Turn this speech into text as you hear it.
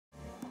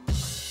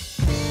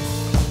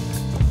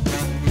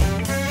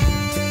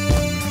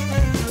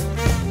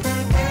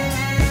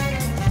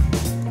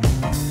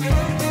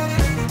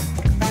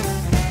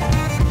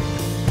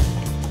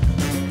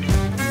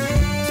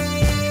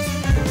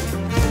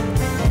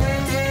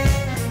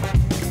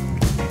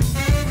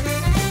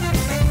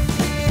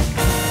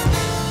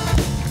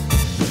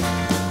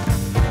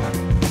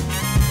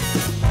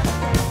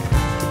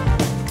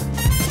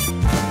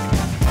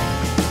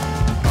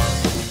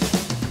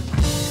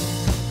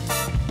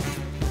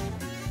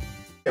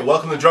Hey,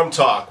 welcome to Drum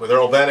Talk with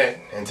Earl Bennett,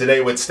 and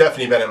today with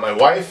Stephanie Bennett, my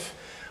wife,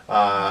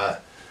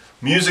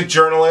 music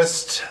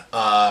journalist,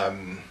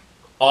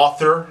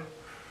 author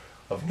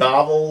of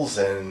novels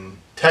and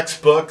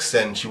textbooks,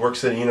 and she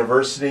works at a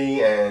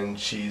university, and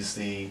she's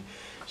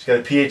got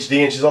a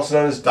PhD, and she's also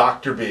known as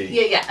Dr. B.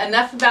 Yeah.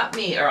 Enough about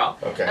me, Earl.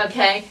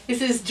 Okay.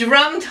 This is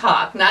Drum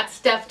Talk, not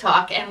Steph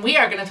Talk, and we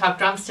are going to talk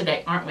drums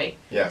today, aren't we?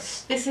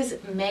 Yes. This is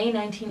May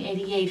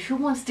 1988. Who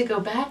wants to go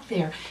back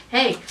there?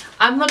 Hey,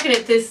 I'm looking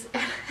at this,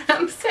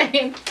 I'm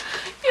saying,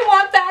 you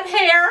want that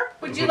hair?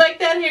 Would you like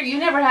that hair? You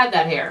never had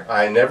that hair.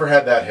 I never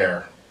had that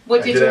hair.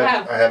 What did you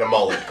have? I had a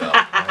mullet, though.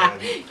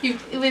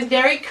 It was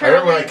very curly. I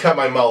remember when I cut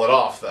my mullet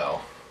off,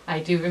 though. I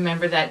do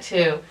remember that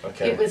too.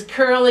 Okay. It was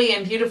curly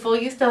and beautiful.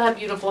 You still have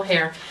beautiful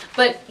hair.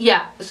 But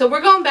yeah, so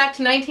we're going back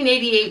to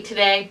 1988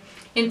 today.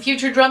 In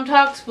future Drum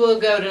Talks, we'll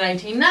go to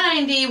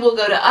 1990, we'll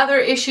go to other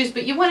issues,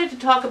 but you wanted to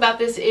talk about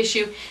this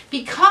issue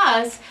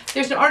because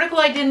there's an article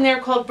I did in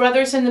there called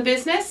Brothers in the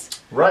Business.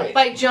 Right.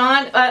 By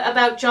John,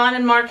 about John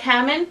and Mark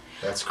Hammond.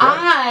 That's correct.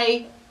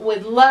 I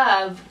would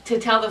love to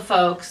tell the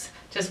folks,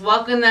 just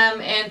welcome them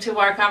into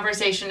our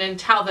conversation and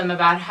tell them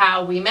about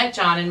how we met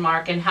John and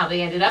Mark and how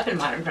they ended up in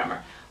Modern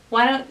Drummer.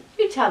 Why don't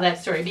you tell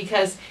that story?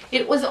 Because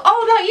it was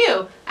all about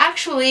you.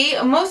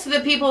 Actually, most of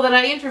the people that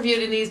I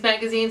interviewed in these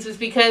magazines was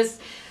because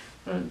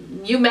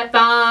you met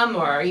them,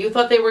 or you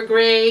thought they were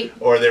great.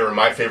 Or they were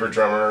my favorite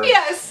drummers.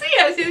 Yes.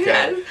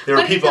 Okay. There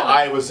were people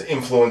I was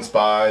influenced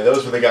by.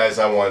 Those were the guys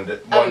I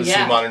wanted to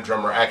see Modern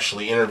Drummer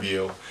actually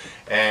interview.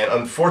 And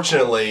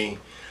unfortunately,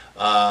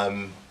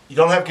 you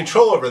don't have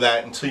control over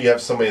that until you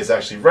have somebody that's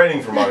actually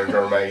writing for Modern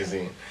Drummer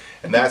magazine.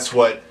 And that's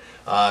what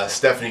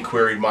Stephanie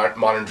queried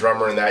Modern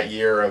Drummer in that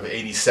year of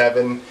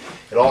 '87.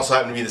 It also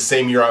happened to be the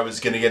same year I was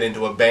going to get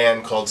into a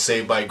band called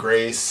Saved by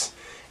Grace.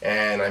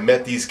 And I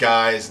met these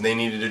guys, and they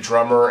needed a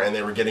drummer, and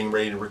they were getting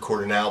ready to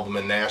record an album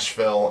in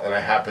Nashville, and I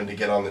happened to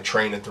get on the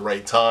train at the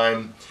right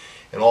time.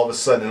 And all of a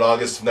sudden, in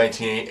August of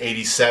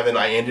 1987,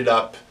 I ended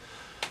up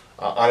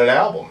on an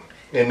album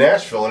in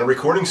Nashville in a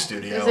recording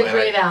studio. It was a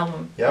great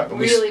album. Yep. It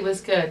really was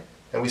good.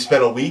 And we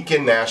spent a week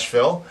in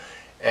Nashville,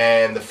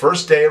 and the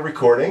first day of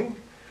recording,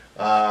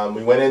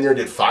 we went in there,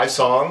 did 5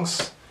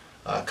 songs,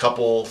 a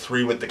couple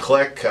 3 with the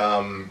click,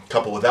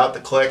 couple without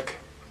the click,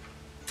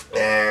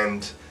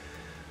 and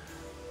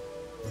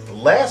the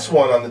last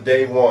one on the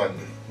day one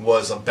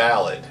was a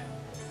ballad.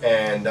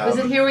 And was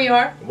it Here We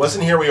Are? It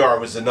wasn't Here We Are, it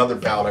was another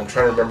ballad. I'm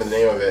trying to remember the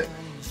name of it.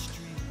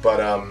 But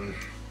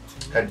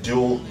had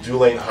dual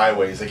lane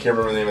highways. I can't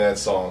remember the name of that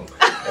song.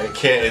 And it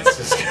can't, it's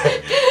just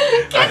Get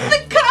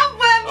the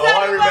cobwebs all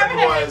I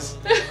remember was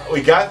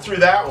we got through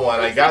that one,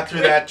 I got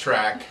through that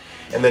track,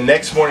 and the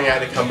next morning I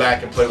had to come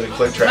back and play with a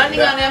click track.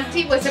 Running on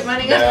Empty? Was it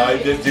Running on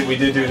Empty? We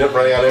did do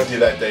Running on Empty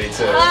that day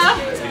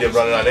too. We did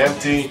Running on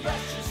Empty.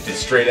 We did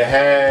Straight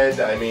Ahead.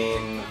 I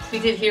mean, we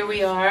did Here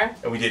We Are.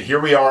 And we did Here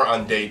We Are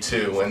on day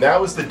 2. And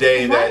that was the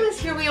day Why was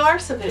Here We Are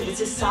so good? It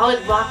was a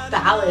solid rock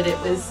ballad. It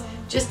was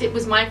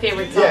my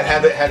favorite song.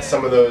 Yeah, it had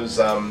some of those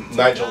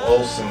Nigel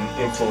Olsson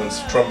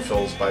influenced drum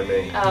fills by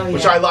me. Oh,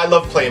 which yeah. I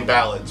love playing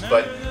ballads.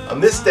 But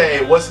on this day,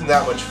 it wasn't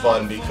that much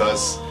fun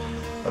because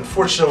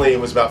unfortunately it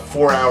was about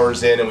 4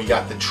 hours in and we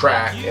got the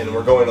track and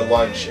we're going to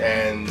lunch,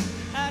 and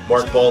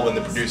Mark Baldwin,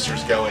 the producer,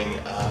 is going,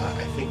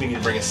 I think we need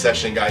to bring a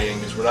session guy in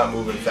because we're not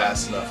moving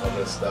fast enough on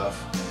this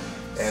stuff.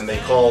 And they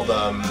called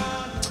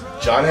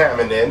John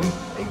Hammond in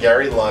and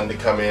Gary Lunn to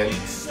come in and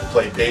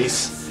play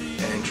bass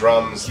and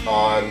drums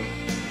on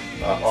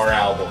our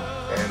album.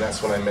 And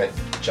that's when I met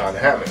John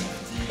Hammond.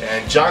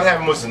 And John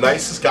Hammond was the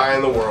nicest guy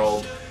in the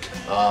world.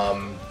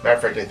 Matter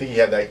of fact, I think he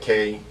had that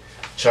K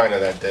China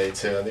that day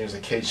too. I think there's a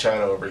K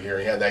China over here.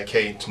 He had that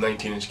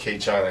 19-inch K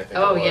China, I think.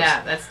 Oh, it was.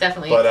 yeah, that's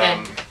definitely But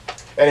a K.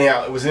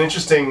 anyhow, it was an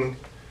interesting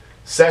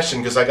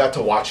session because I got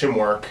to watch him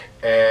work,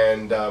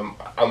 and on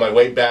my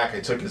way back,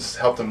 I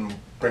helped him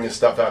bring his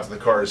stuff out to the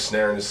car, his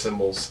snare and his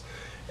cymbals.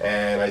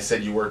 And I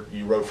said, you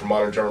wrote for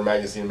Modern Drummer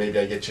magazine, maybe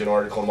I get you an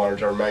article in Modern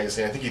Drummer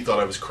magazine. I think he thought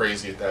I was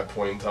crazy at that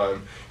point in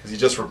time because he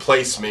just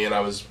replaced me, and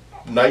I was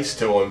nice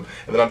to him,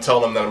 and then I'm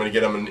telling him that I'm going to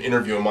get him an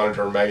interview in Modern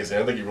Drummer magazine. I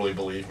don't think he really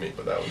believed me,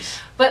 but that was...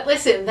 But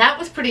listen, that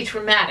was pretty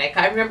traumatic.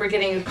 I remember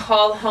getting a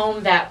call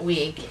home that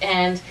week,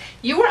 and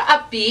you were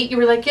upbeat. You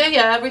were like,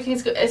 yeah,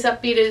 everything's as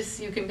upbeat as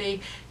you can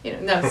be.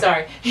 No,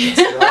 sorry.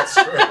 That's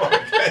true.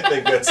 I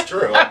think that's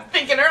true. I'm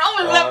thinking Earl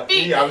was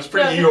upbeat. Yeah, I was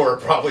pretty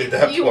Eeyore probably at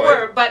that point. You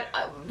were, but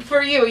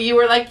for you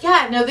were like,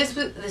 yeah, no, this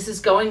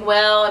is going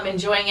well. I'm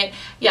enjoying it.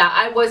 Yeah,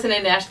 I wasn't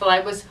in Nashville. I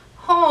was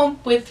home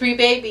with 3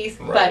 babies,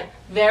 right. But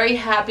very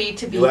happy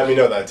to be. You let me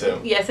know that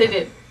too. Yes, I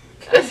did.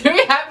 I was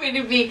very happy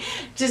to be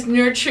just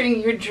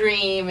nurturing your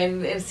dream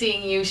and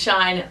seeing you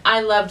shine. And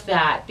I loved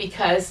that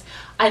because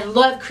I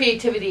love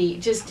creativity.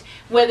 Just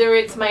whether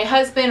it's my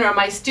husband or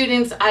my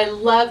students, I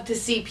love to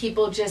see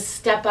people just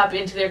step up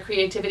into their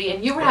creativity.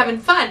 And you were having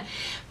fun.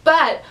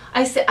 But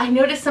I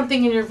noticed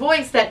something in your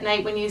voice that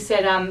night when you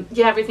said,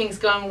 yeah, everything's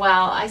going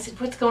well. I said,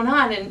 what's going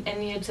on?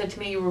 And you had said to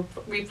me you were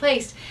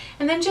replaced.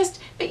 And then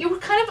but you were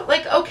kind of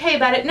like okay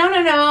about it.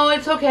 No,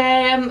 it's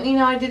okay.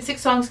 I did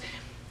 6 songs.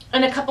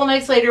 And a couple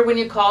nights later when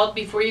you called,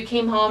 before you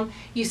came home,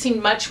 you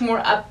seemed much more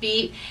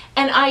upbeat.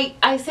 And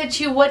I said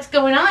to you, what's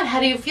going on? How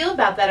do you feel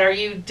about that? Are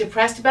you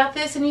depressed about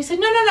this? And you said,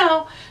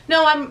 no,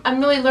 I'm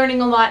really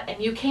learning a lot.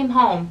 And you came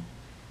home,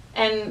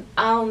 and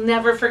I'll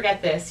never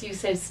forget this. You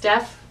said,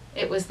 Steph,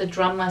 it was the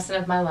drum lesson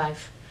of my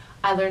life.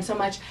 I learned so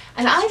much.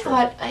 And I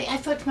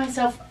thought to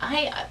myself,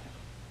 I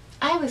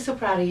was so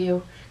proud of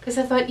you, because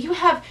I thought you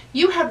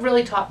have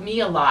really taught me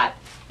a lot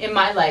in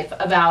my life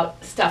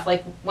about stuff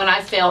like when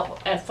I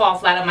fall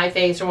flat on my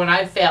face, or when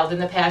I've failed in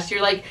the past.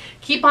 You're like,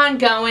 keep on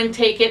going,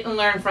 take it and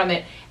learn from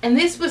it. And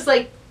this was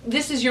like,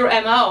 this is your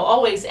MO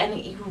always, and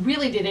you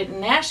really did it in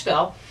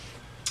Nashville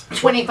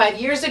 25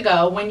 years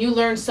ago when you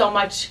learned so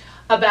much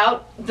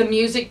about the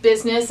music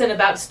business and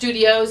about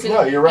studios and,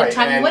 no, you're right.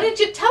 And what did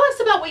you tell us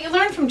about what you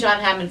learned from John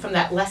Hammond, from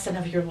that lesson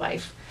of your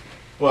life?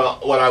 Well,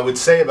 what I would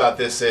say about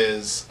this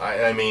is,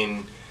 I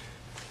mean,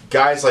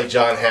 guys like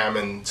John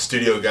Hammond,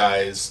 studio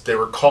guys, they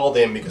were called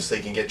in because they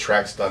can get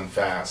tracks done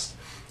fast.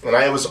 And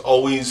I was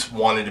always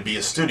wanted to be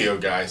a studio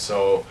guy,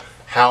 so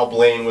Hal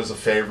Blaine was a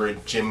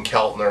favorite, Jim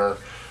Keltner,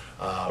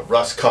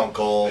 Russ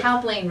Kunkel.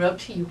 Hal Blaine wrote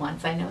to you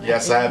once, I know that.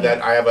 Yes, I have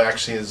that. I have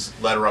actually his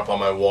letter up on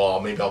my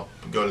wall. Maybe I'll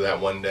go to that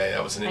one day.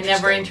 That was an interesting. I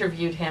never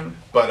interviewed him.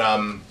 But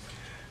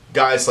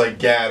guys like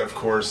Gad, of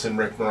course, and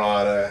Rick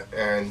Murata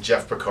and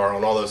Jeff Picaro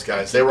and all those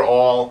guys, they were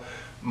all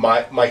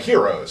my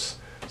heroes.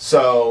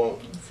 So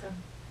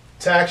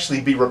to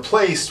actually be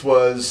replaced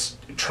was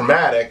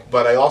traumatic,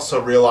 but I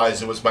also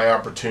realized it was my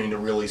opportunity to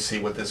really see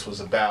what this was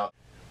about.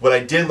 What I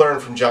did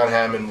learn from John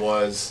Hammond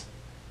was,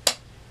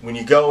 when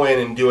you go in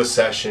and do a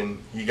session,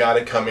 you got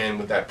to come in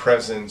with that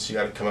presence, you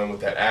got to come in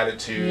with that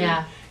attitude.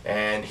 Yeah.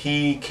 And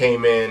he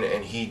came in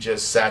and he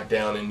just sat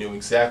down and knew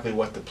exactly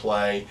what to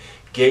play,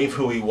 gave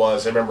who he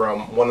was. I remember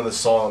on one of the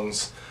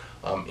songs,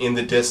 In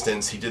the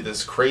Distance, he did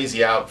this crazy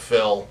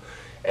outfill,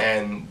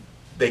 and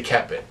they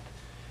kept it.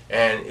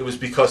 And it was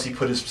because he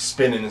put his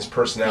spin and his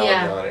personality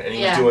on it, and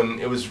he was doing.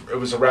 It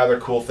was a rather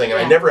cool thing. And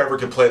I never ever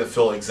could play the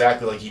fill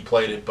exactly like he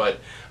played it, but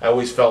I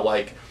always felt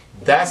like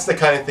that's the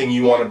kind of thing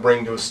you want to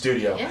bring to a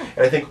studio. Yeah.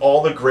 And I think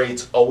all the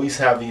greats always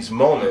have these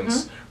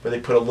moments where they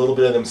put a little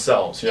bit of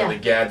themselves. You know, the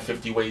Gad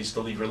 50 Ways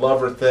to Leave Your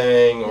Lover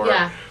thing, or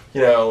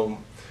you know,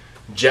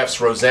 Jeff's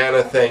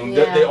Rosanna thing.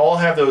 They all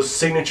have those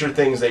signature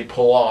things they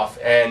pull off,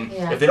 and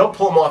if they don't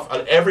pull them off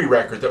on every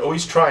record, they're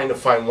always trying to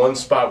find one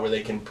spot where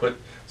they can put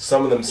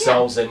some of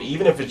themselves in,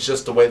 even if it's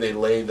just the way they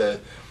lay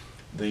the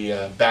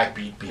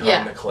backbeat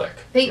behind the click.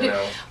 You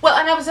know? Well,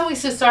 and I was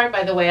always so sorry,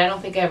 by the way, I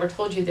don't think I ever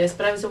told you this,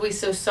 but I was always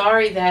so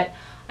sorry that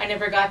I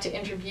never got to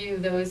interview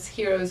those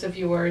heroes of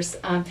yours.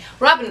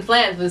 Robin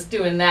Flans was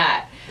doing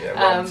that.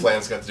 Yeah, Robin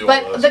Flans got to do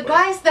all those. But the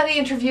guys that I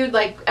interviewed,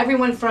 like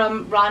everyone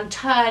from Ron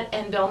Tutt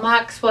and Bill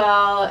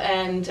Maxwell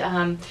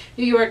and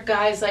New York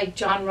guys like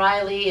John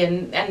Riley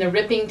and the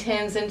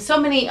Rippingtons and so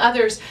many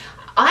others,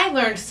 I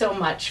learned so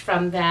much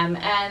from them,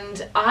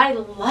 and I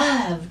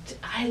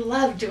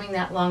loved doing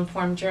that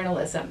long-form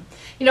journalism.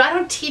 You know, I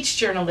don't teach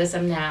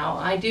journalism now.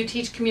 I do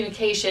teach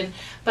communication,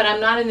 but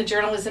I'm not in the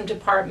journalism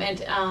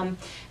department.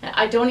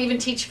 I don't even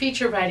teach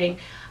feature writing.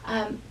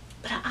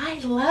 But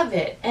I love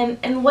it.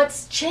 And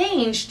what's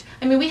changed,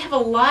 I mean, we have a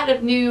lot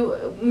of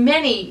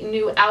many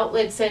new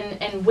outlets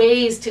and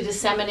ways to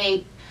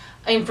disseminate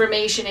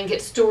information and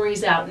get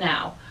stories out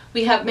now.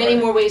 We have many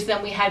more ways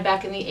than we had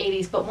back in the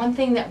 80s, but one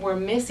thing that we're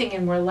missing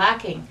and we're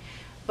lacking,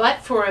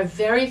 but for a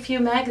very few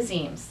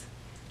magazines,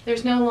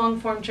 there's no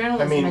long-form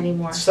journalism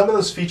anymore. Some of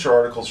those feature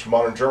articles from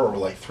Modern Drummer were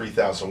like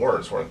 3,000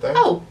 words, weren't they?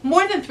 Oh,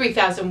 more than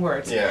 3,000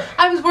 words. Yeah.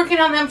 I was working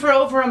on them for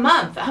over a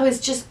month. I was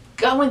just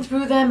going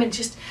through them and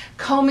just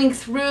combing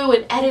through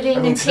and editing.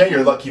 I mean, today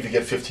you're lucky if you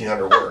get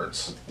 1,500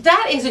 words.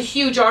 That is a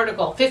huge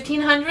article.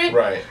 1,500?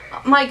 Right.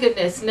 My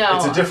goodness, no.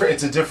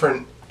 It's a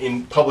different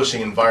in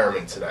publishing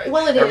environment today.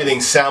 Well, it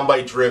Everything's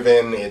soundbite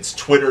driven, it's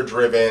Twitter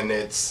driven,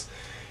 it's,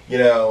 you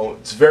know,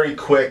 it's very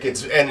quick,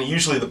 and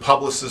usually the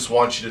publicists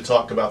want you to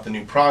talk about the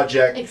new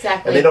project.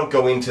 Exactly. And they don't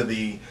go into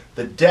the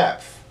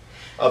depth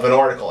of an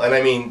article. And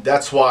I mean,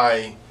 that's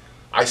why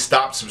I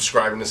stopped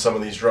subscribing to some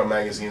of these drum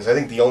magazines. I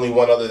think the only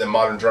one other than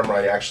Modern Drummer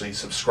I actually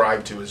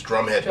subscribe to is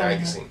Drumhead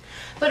magazine.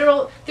 But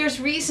Earl, there's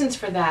reasons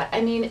for that. I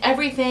mean,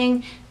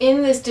 everything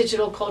in this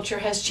digital culture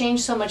has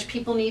changed so much.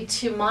 People need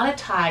to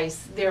monetize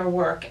their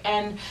work,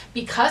 and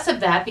because of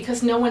that,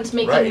 because no one's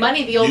making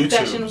money the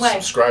old-fashioned way.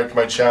 Subscribe to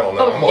my channel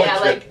now.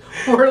 Like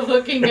we're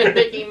looking at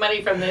making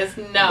money from this.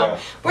 No,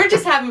 we're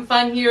just having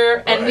fun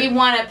here, and we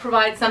want to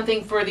provide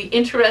something for the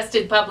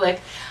interested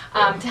public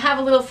to have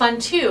a little fun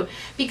too,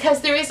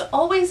 because there is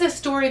always a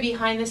story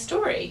behind the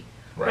story.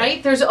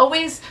 Right? There's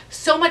always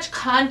so much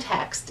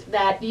context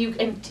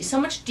and so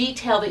much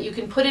detail that you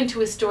can put into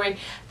a story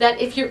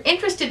that if you're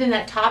interested in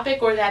that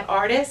topic or that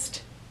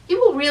artist, you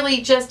will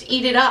really just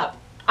eat it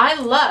up. I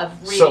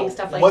love reading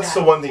stuff like that. So what's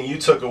the one thing you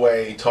took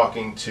away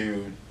talking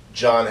to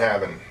John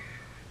Hammond?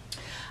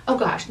 Oh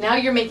gosh, now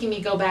you're making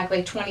me go back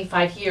like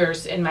 25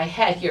 years in my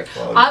head here.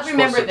 Well, I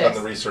remember this. Done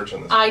the research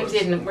on this. I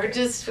didn't.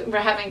 We're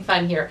having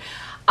fun here.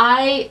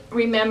 I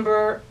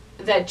remember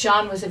that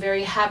John was a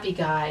very happy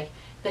guy.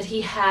 that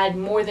he had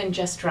more than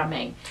just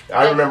drumming.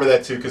 I remember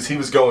that too, because he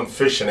was going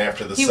fishing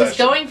after the session. He was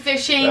going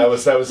fishing. That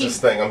was his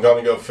thing. I'm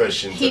going to go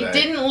fishing today. He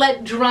didn't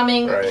let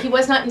drumming, Right. he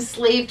was not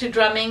enslaved to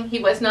drumming, he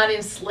was not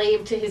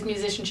enslaved to his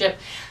musicianship.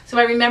 So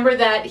I remember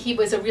that he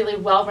was a really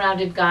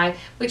well-rounded guy,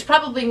 which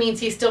probably means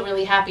he's still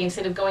really happy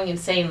instead of going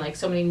insane like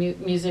so many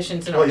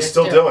musicians and Well, he's artists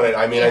still do. doing it.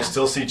 I mean, Yeah. I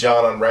still see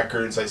John on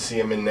records. I see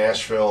him in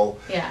Nashville.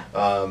 Yeah.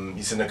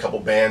 He's in a couple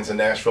bands in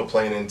Nashville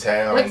playing in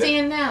town. What's he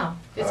in now?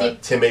 Is he?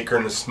 Tim Akers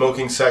in the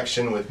smoking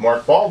section with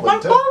Mark Baldwin.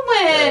 Mark Baldwin!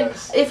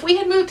 Yes. If we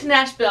had moved to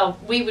Nashville,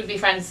 we would be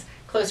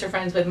closer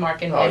friends with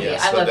Mark and Wendy.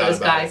 yes, I no love doubt those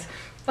about guys.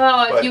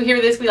 Oh, if But- you hear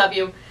this, we love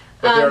you.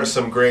 But there are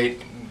some great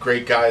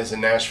guys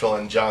in Nashville,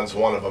 and John's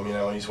one of them. You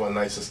know, he's one of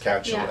the nicest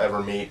cats Yeah. you'll ever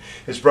meet.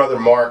 His brother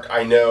Mark,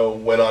 I know,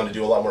 went on to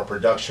do a lot more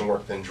production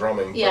work than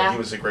drumming. Yeah. But he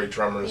was a great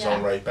drummer in his Yeah.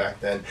 own right back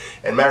then.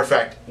 And matter of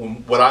fact,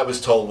 what I was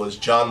told was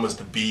John was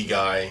the B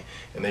guy,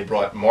 and they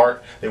brought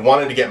Mark. They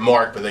wanted to get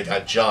Mark, but they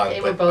got John. They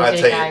but were both I'll A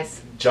tell you, guys.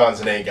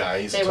 John's an A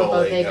guy. He's They a were total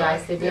both A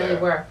guys. They really Yeah.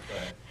 were. Right.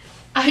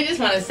 I just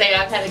want to say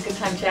I've had a good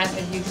time chatting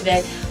with you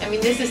today. I mean,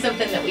 this is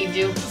something that we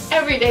do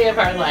every day of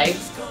our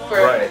lives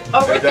for Right.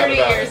 over No doubt 30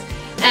 about years. it.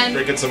 And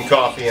Drinking some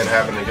coffee and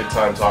having a good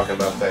time talking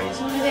about things.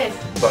 it is.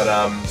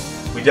 But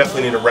we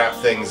definitely need to wrap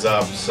things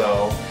up.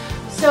 So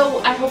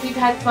So I hope you've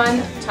had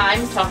fun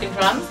time talking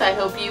drums. I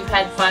hope you've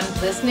had fun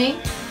listening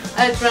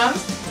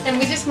drums. And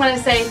we just want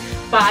to say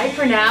bye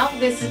for now.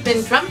 This has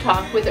been Drum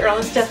Talk with Earl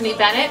and Stephanie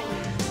Bennett.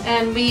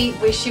 And we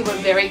wish you a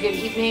very good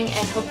evening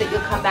and hope that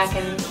you'll come back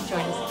and join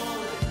us.